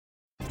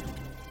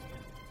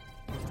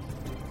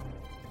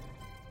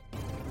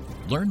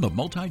Learn the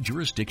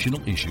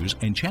multi-jurisdictional issues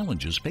and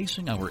challenges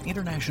facing our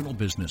international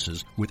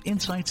businesses with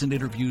insights and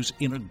interviews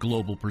in a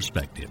global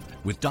perspective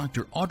with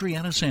Dr.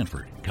 Adriana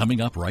Sanford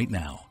coming up right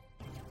now.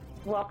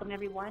 Welcome,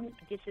 everyone.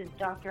 This is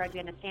Dr.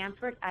 Adriana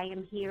Sanford. I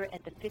am here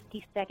at the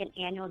 52nd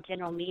Annual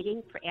General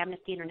Meeting for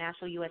Amnesty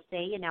International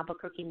USA in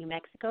Albuquerque, New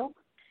Mexico.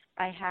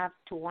 I have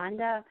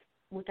Tawanda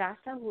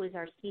Mutasa, who is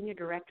our Senior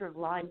Director of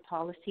Law and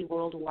Policy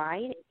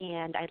Worldwide,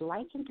 and I'd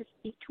like him to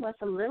speak to us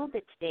a little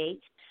bit today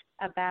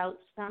about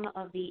some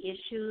of the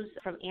issues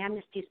from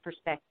Amnesty's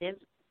perspective,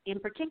 in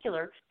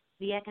particular,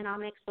 the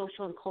economic,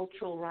 social, and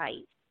cultural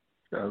rights.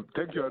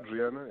 Thank you,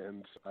 Adriana,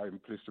 and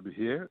I'm pleased to be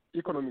here.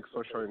 Economic,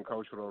 social, and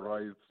cultural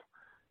rights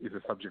is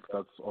a subject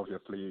that's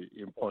obviously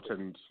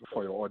important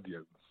for your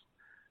audience.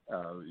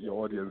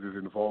 Your audience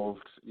is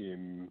involved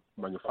in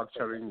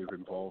manufacturing, is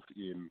involved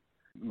in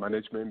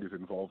management, is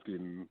involved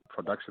in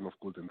production of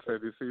goods and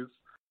services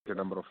at a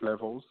number of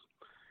levels.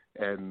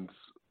 And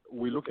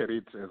we look at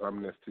it as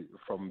Amnesty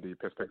from the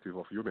perspective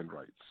of human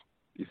rights.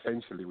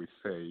 Essentially, we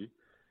say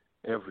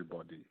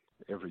everybody,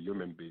 every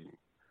human being,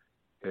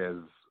 has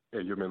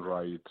a human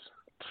right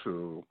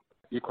to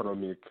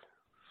economic,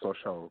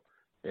 social,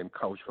 and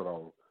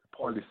cultural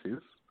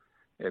policies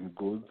and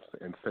goods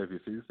and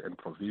services and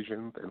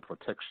provisions and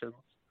protections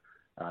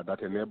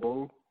that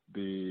enable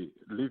the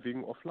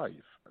living of life.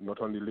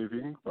 Not only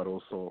living, but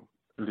also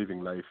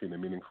living life in a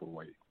meaningful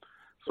way.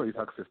 So it's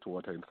access to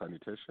water and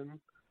sanitation.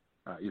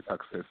 It's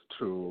access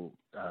to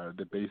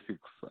the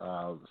basics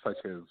such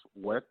as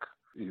work.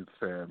 It's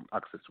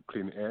access to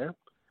clean air.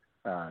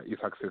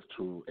 It's access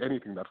to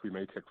anything that we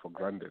may take for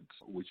granted,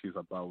 which is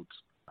about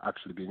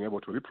actually being able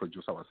to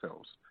reproduce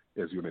ourselves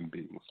as human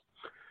beings.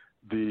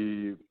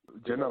 The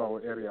general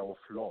area of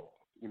law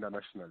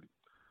internationally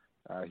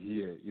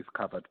here is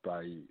covered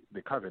by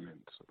the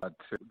covenant that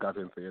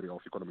governs the area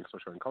of economic,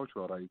 social, and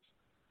cultural rights,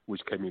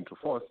 which came into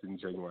force in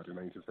January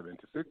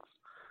 1976,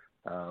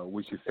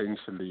 which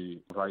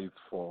essentially provides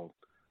for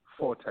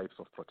 4 types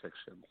of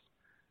protections.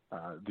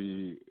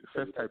 The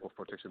first type of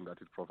protection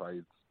that it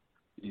provides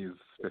is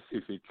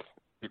specific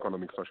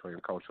economic, social,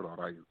 and cultural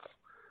rights,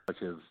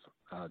 such as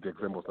the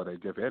examples that I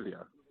gave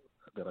earlier,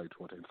 the right to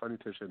water and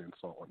sanitation, and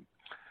so on.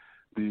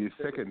 The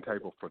second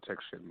type of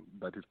protection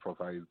that it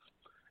provides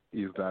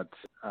is that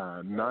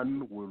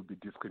none will be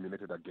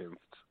discriminated against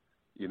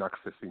in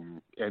accessing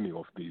any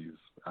of these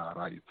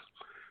rights.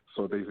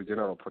 So there is a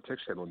general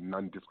protection on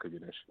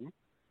non-discrimination.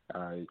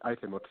 I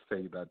cannot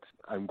say that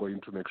I'm going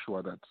to make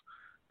sure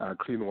that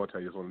clean water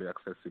is only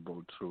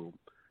accessible to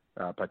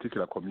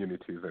particular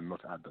communities and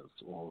not others,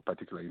 or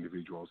particular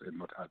individuals and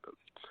not others.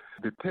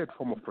 The third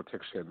form of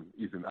protection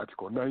is in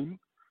Article 9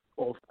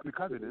 of the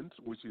Covenant,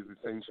 which is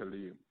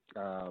essentially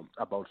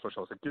about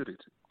social security,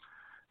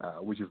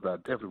 which is that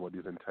everybody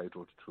is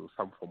entitled to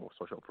some form of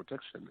social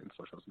protection and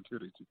social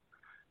security.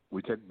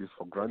 We take this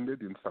for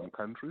granted in some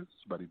countries,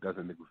 but it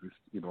doesn't exist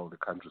in all the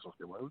countries of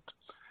the world.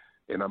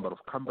 A number of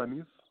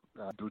companies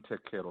do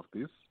take care of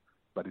this,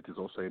 but it is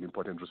also an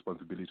important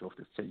responsibility of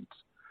the state.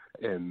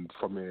 And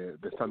from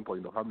the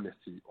standpoint of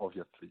Amnesty,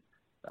 obviously,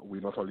 we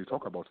not only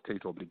talk about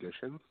state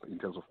obligations in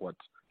terms of what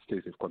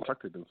states have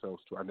contracted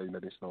themselves to under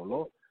international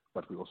law,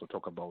 but we also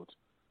talk about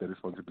the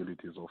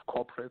responsibilities of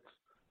corporates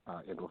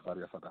and of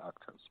various other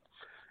actors.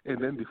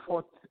 And then the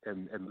fourth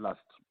and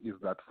last is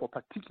that for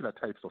particular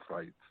types of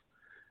rights,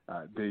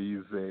 there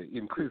is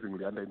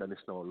increasingly under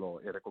international law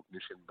a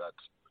recognition that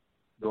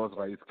those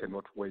rights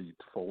cannot wait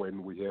for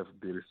when we have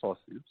the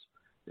resources,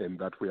 and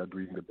that we are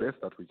doing the best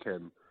that we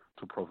can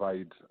to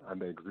provide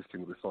under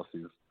existing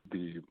resources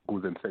the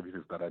goods and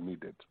services that are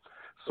needed.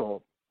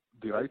 So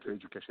the right to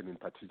education in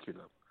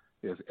particular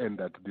has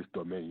entered this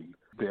domain.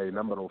 There are a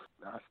number of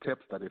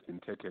steps that have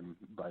been taken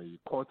by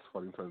courts,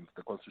 for instance,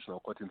 the Constitutional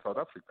Court in South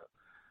Africa,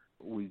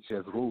 which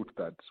has ruled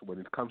that when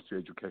it comes to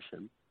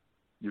education,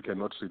 you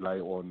cannot rely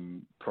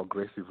on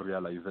progressive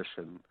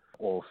realization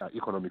of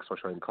economic,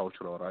 social, and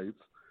cultural rights.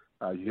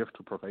 You have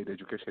to provide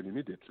education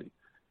immediately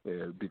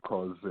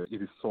because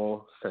it is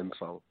so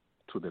central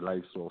to the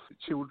lives of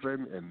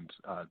children and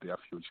their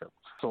future.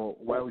 So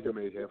while you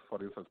may have,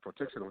 for instance,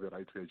 protection of the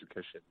right to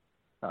education,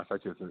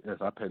 such as has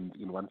happened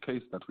in one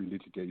case that we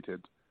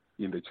litigated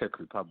in the Czech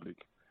Republic,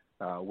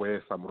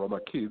 where some Roma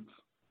kids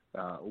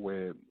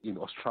were in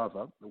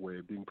Ostrava,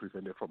 were being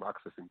prevented from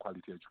accessing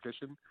quality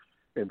education,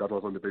 and that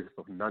was on the basis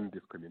of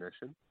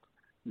non-discrimination.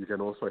 You can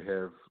also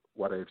have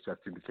what I've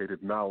just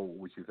indicated now,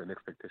 which is an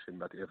expectation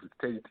that every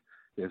state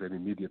has an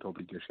immediate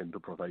obligation to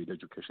provide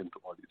education to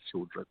all its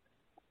children.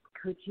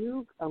 Could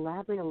you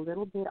elaborate a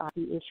little bit on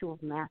the issue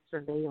of mass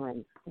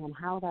surveillance and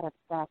how that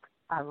affects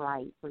our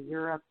rights for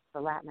Europe,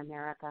 for Latin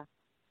America?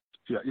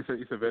 Yeah,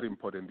 it's a very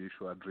important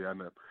issue,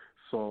 Adriana.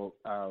 So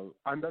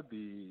under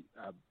the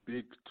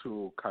big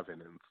 2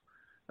 covenants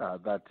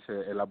that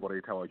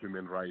elaborate our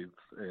human rights,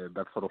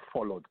 that sort of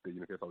followed the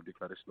Universal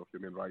Declaration of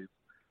Human Rights,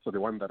 so the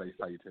one that I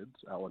cited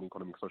on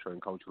economic, social,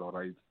 and cultural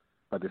rights,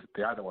 but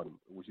the other one,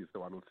 which is the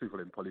one on civil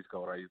and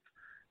political rights,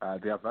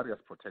 there are various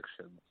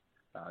protections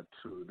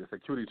to the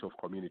security of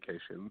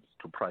communications,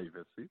 to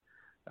privacy,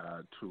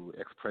 to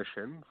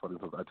expression, for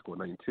instance, Article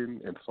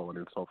 19, and so on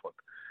and so forth.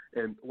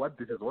 And what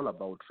this is all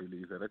about really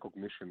is a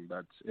recognition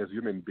that as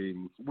human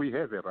beings, we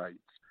have a right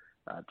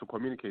to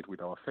communicate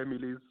with our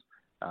families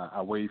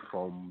away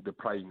from the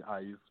prying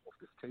eyes of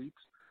the state,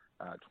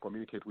 to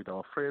communicate with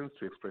our friends,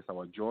 to express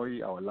our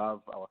joy, our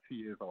love, our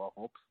fears, our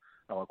hopes,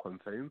 our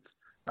concerns,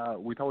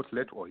 without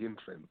let or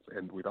hindrance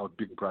and without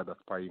Big Brother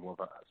spying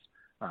over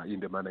us in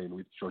the manner in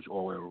which George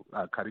Orwell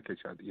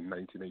caricatured in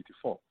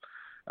 1984.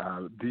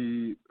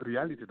 The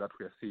reality that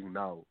we are seeing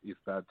now is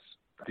that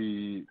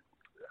the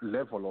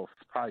level of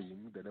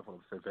spying, the level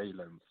of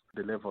surveillance,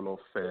 the level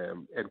of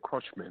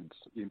encroachment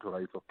into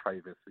rights of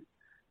privacy,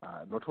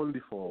 not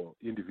only for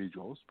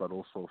individuals but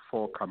also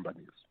for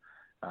companies,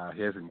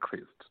 has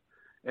increased.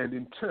 And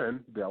in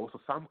turn, there are also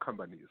some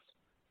companies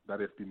that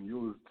have been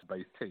used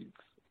by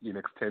states in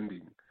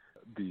extending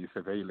the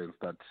surveillance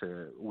that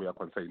we are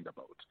concerned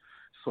about.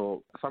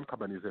 So some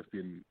companies have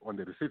been on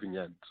the receiving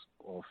end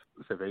of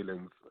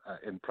surveillance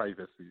and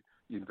privacy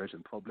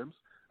invasion problems.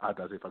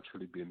 Others have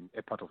actually been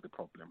a part of the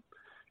problem.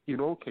 In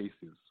all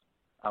cases,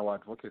 our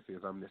advocacy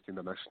as Amnesty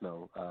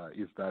International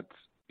is that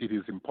it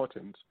is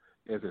important,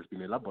 as has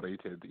been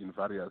elaborated in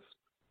various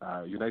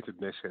United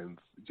Nations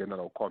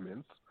general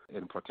comments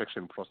and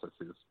protection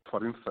processes.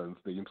 For instance,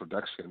 the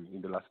introduction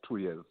in the last 2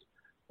 years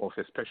of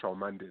a special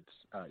mandate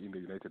in the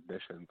United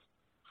Nations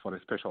for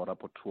a special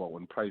rapporteur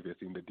on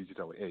privacy in the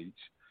digital age.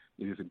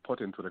 It is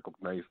important to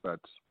recognize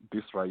that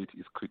this right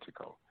is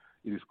critical.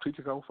 It is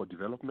critical for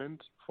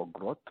development, for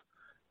growth.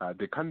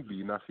 There can't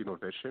be enough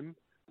innovation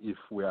if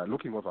we are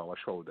looking over our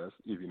shoulders,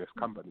 even as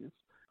companies,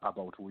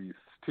 about who is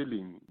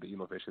stealing the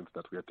innovations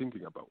that we are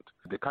thinking about.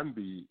 There can't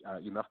be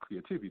enough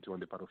creativity on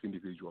the part of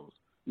individuals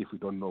if we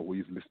don't know who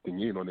is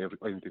listening in on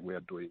anything we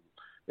are doing.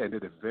 And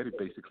at a very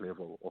basic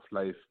level of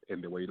life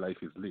and the way life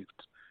is lived,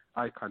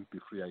 I can't be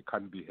free, I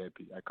can't be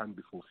happy, I can't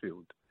be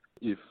fulfilled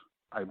if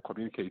I'm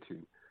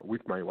communicating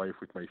with my wife,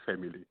 with my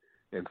family,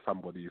 and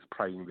somebody is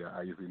prying their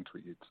eyes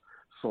into it.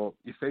 So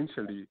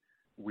essentially,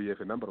 we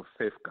have a number of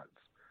safeguards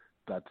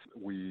that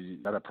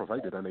are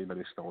provided under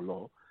international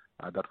law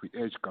that we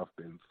urge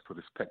governments to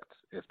respect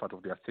as part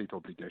of their state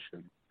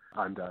obligation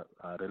under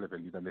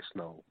relevant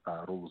international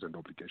rules and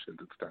obligations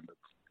and standards.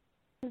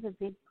 This is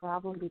a big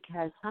problem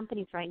because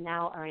companies right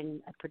now are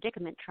in a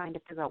predicament trying to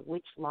figure out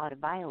which law to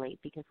violate,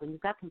 because when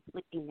you've got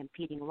conflicting,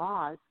 competing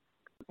laws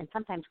and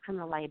sometimes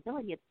criminal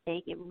liability at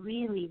stake, it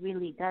really,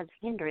 really does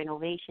hinder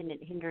innovation.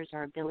 It hinders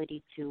our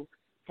ability to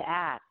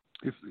act.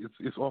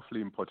 It's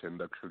awfully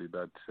important, actually,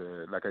 that,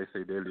 like I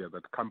said earlier,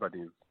 that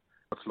companies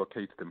must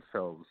locate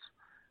themselves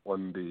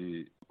on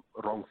the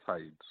wrong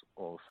side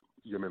of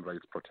human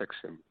rights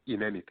protection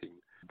in anything.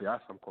 There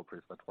are some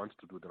corporates that want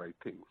to do the right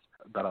things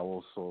that are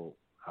also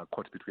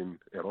caught between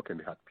a rock and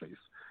a hard place.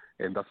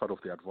 And that's sort of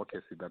the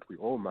advocacy that we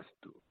all must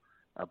do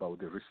about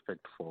the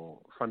respect for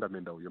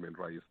fundamental human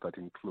rights that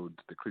include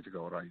the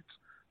critical rights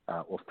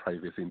of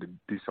privacy in the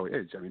digital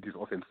age. I mean, it is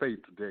often said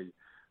today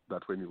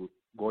that when you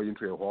go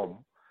into a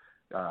home,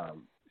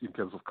 in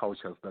terms of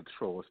cultures that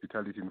show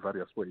hospitality in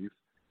various ways,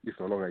 it's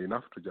no longer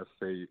enough to just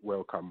say,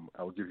 welcome,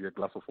 I'll give you a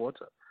glass of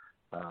water.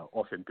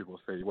 Often people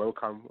say,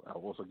 welcome,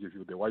 I'll also give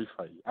you the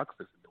Wi-Fi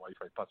access and the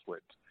Wi-Fi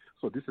password.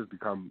 So this has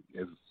become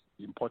as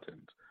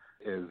important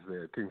as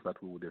things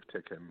that we would have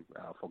taken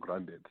for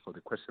granted. So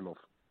the question of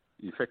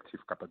effective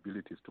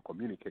capabilities to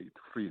communicate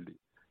freely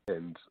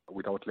and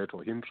without let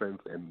or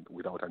hindrance and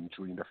without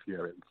undue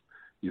interference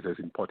is as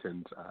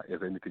important as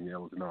anything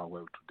else in our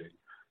world today.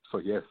 So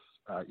yes,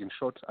 in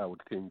short, I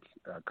would think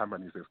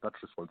companies have that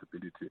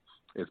responsibility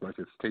as much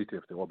as state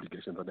have the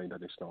obligations under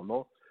international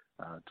law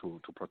to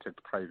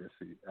protect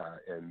privacy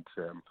and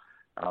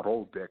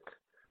roll back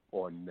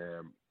on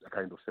a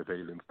kind of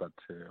surveillance that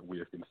we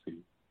have been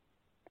seeing.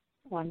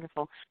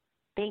 Wonderful.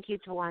 Thank you,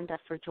 Tawanda,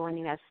 for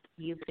joining us.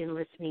 You've been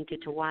listening to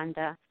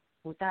Tawanda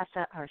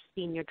Mutasa, our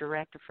Senior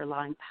Director for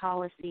Law and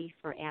Policy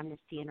for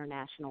Amnesty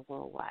International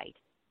Worldwide.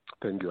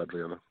 Thank you,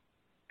 Adriana.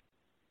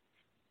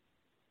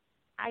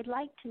 I'd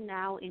like to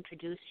now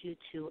introduce you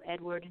to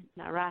Edward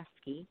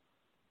Naraski,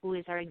 who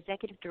is our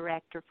Executive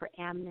Director for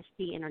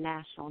Amnesty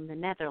International in the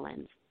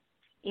Netherlands.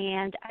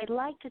 And I'd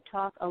like to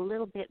talk a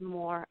little bit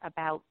more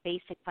about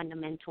basic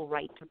fundamental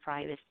right to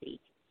privacy.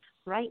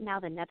 Right now,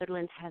 the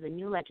Netherlands has a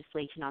new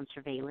legislation on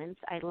surveillance.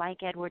 I'd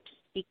like Edward to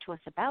speak to us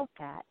about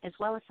that, as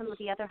well as some of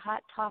the other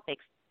hot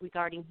topics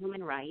regarding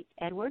human rights.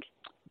 Edward?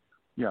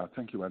 Yeah,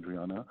 thank you,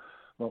 Adriana.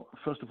 Well,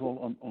 first of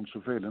all, on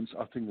surveillance,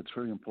 I think it's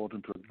very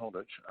important to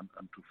acknowledge and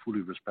to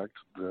fully respect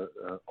the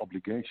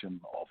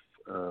obligation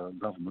of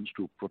governments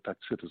to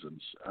protect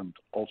citizens, and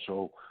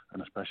also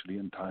and especially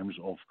in times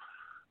of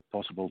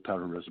possible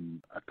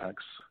terrorism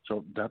attacks.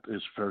 So that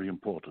is very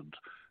important.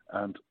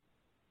 And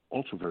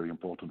also very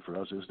important for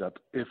us is that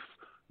if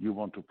you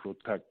want to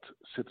protect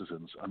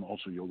citizens and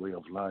also your way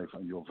of life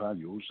and your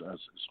values, as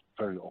is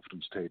very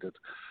often stated,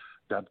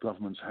 that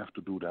governments have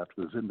to do that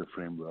within the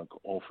framework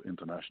of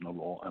international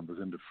law and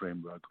within the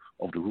framework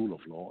of the rule of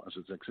law as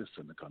it exists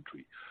in the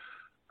country.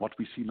 What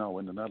we see now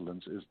in the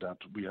Netherlands is that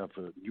we have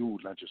a new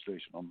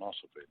legislation on mass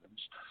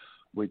surveillance,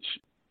 which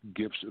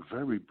gives a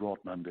very broad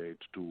mandate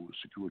to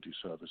security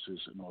services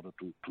in order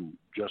to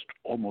just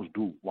almost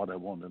do what they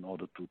want in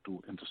order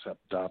to intercept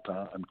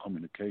data and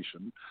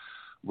communication,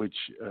 which,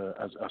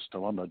 as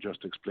Tawanda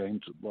just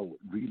explained, well,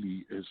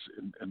 really is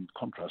in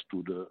contrast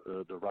to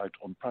the right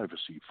on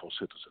privacy for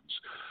citizens.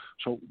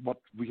 So what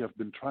we have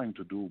been trying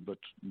to do, but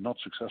not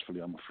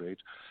successfully, I'm afraid,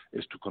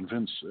 is to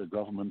convince the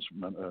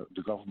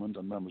government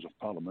and members of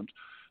parliament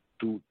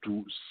to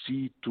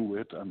see to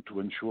it and to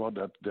ensure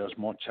that there's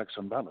more checks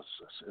and balances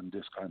in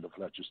this kind of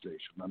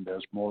legislation, and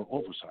there's more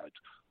oversight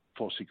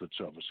for secret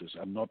services,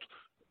 and not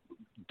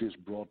this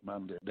broad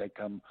mandate. They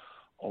can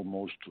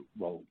almost,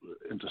 well,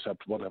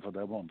 intercept whatever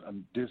they want.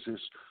 And this is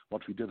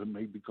what we didn't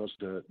make, because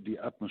the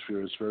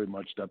atmosphere is very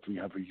much that we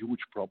have a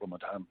huge problem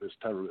at hand with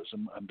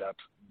terrorism, and that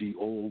the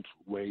old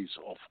ways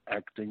of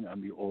acting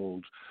and the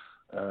old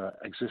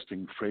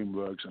existing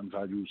frameworks and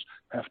values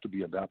have to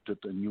be adapted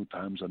in new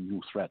times and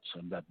new threats,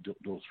 and that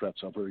those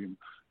threats are very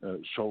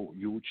so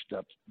huge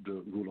that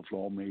the rule of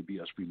law, maybe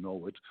as we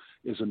know it,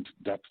 isn't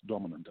that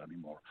dominant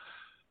anymore.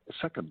 A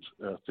second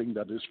thing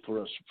that is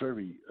for us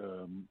very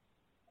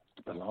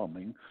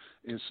alarming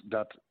is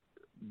that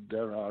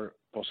there are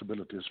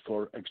possibilities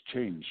for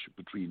exchange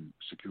between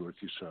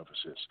security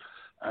services.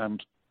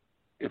 And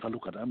if I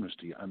look at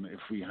Amnesty, and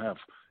if we have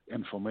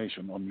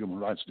information on human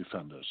rights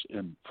defenders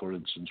in, for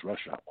instance,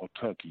 Russia or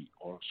Turkey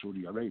or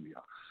Saudi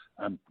Arabia,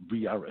 and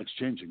we are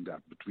exchanging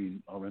that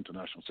between our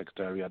international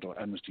secretariat or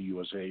Amnesty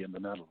USA in the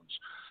Netherlands,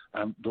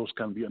 and those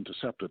can be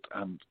intercepted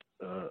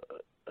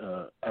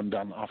and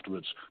then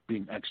afterwards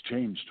being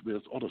exchanged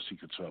with other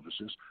secret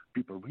services,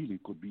 people really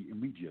could be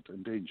immediately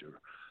in danger.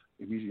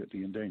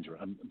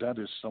 And that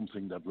is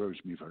something that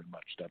worries me very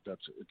much,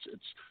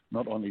 it's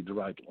not only the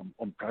right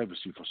on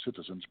privacy for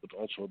citizens, but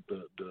also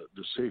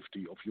the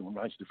safety of human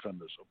rights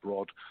defenders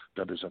abroad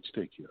that is at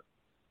stake here.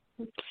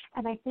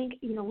 And I think,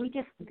 we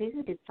just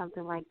visited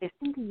something like this.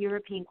 Didn't the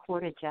European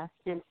Court of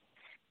Justice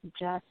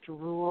just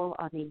rule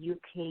on the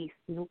UK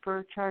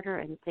snooper charter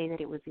and say that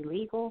it was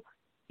illegal?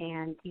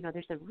 And,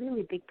 there's a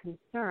really big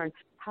concern.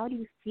 How do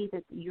you see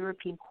the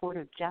European Court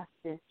of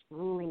Justice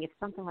ruling if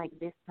something like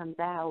this comes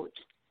out?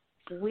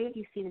 Where do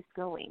you see this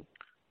going?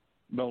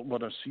 Well,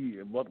 what I see,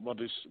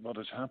 what is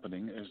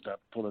happening is that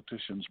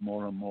politicians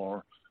more and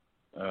more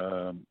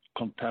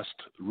contest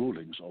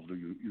rulings of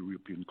the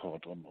European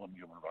Court on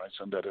human rights,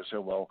 and that they say,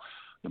 well,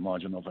 the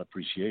margin of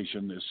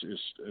appreciation is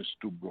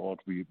too broad.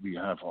 We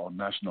have our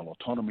national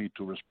autonomy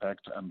to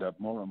respect, and that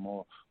more and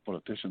more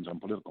politicians and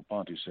political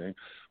parties say,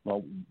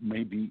 well,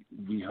 maybe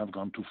we have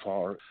gone too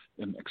far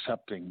in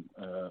accepting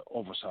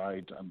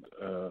oversight and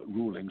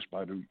rulings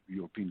by the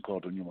European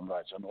Court on Human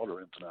Rights and other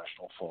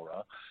international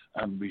fora,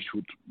 and we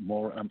should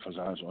more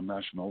emphasize on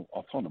national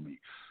autonomy.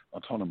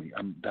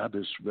 And that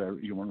is where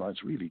human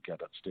rights really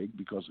get at stake,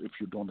 because if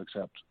you don't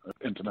accept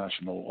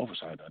international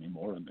oversight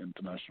anymore and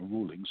international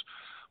rulings,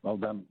 well,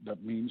 then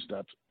that means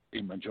that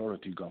a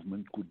majority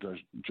government could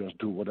just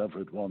do whatever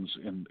it wants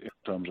in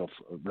terms of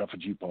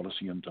refugee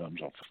policy, in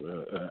terms of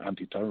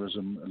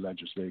anti-terrorism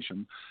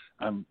legislation.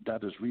 And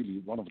that is really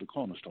one of the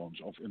cornerstones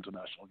of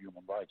international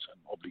human rights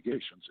and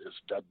obligations, is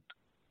that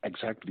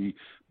exactly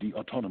the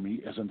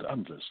autonomy isn't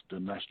endless, the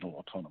national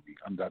autonomy,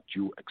 and that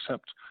you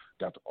accept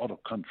that other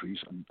countries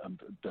and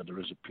that there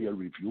is a peer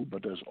review,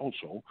 but there's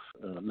also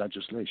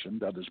legislation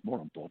that is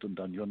more important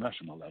than your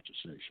national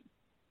legislation.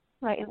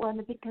 Right. Well, and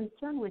the big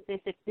concern with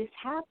this, if this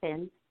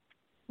happens,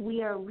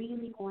 we are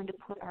really going to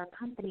put our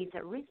companies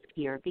at risk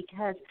here,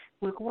 because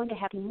we're going to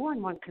have more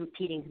and more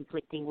competing,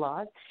 conflicting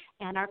laws,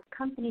 and our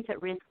companies at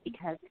risk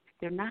because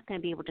they're not going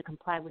to be able to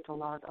comply with the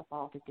laws of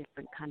all the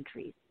different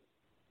countries.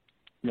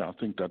 Yeah, I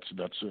think that's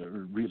a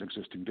real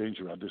existing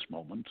danger at this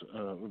moment,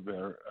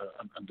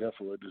 and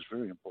therefore it is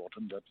very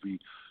important that we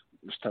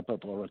step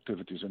up our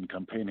activities in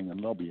campaigning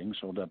and lobbying,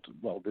 so that,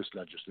 well, this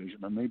legislation,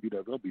 and maybe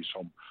there will be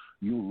some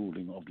new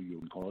ruling of the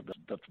European Court,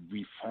 that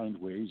we find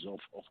ways of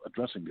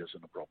addressing this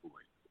in a proper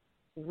way.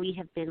 We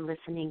have been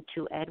listening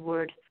to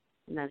Edward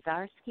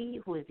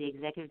Nazarski, who is the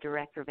Executive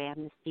Director of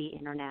Amnesty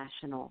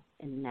International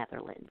in the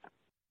Netherlands.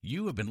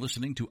 You have been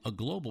listening to A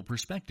Global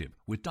Perspective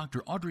with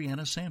Dr.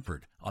 Adriana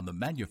Sanford on the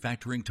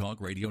Manufacturing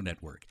Talk Radio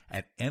Network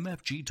at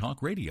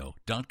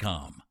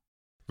mfgtalkradio.com.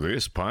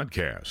 This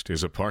podcast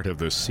is a part of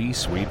the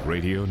C-Suite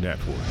Radio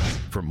Network.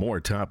 For more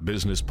top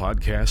business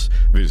podcasts,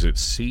 visit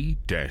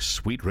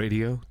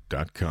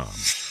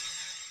c-suiteradio.com.